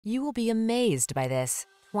You will be amazed by this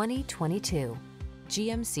 2022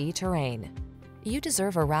 GMC Terrain. You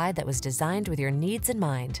deserve a ride that was designed with your needs in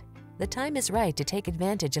mind. The time is right to take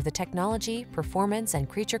advantage of the technology, performance, and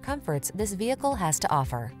creature comforts this vehicle has to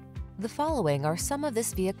offer. The following are some of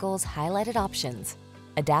this vehicle's highlighted options: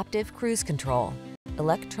 adaptive cruise control,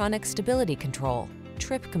 electronic stability control,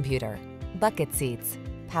 trip computer, bucket seats,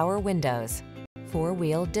 power windows,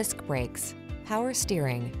 four-wheel disc brakes, power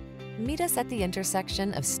steering. Meet us at the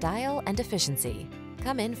intersection of style and efficiency.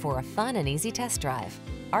 Come in for a fun and easy test drive.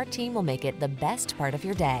 Our team will make it the best part of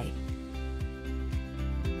your day.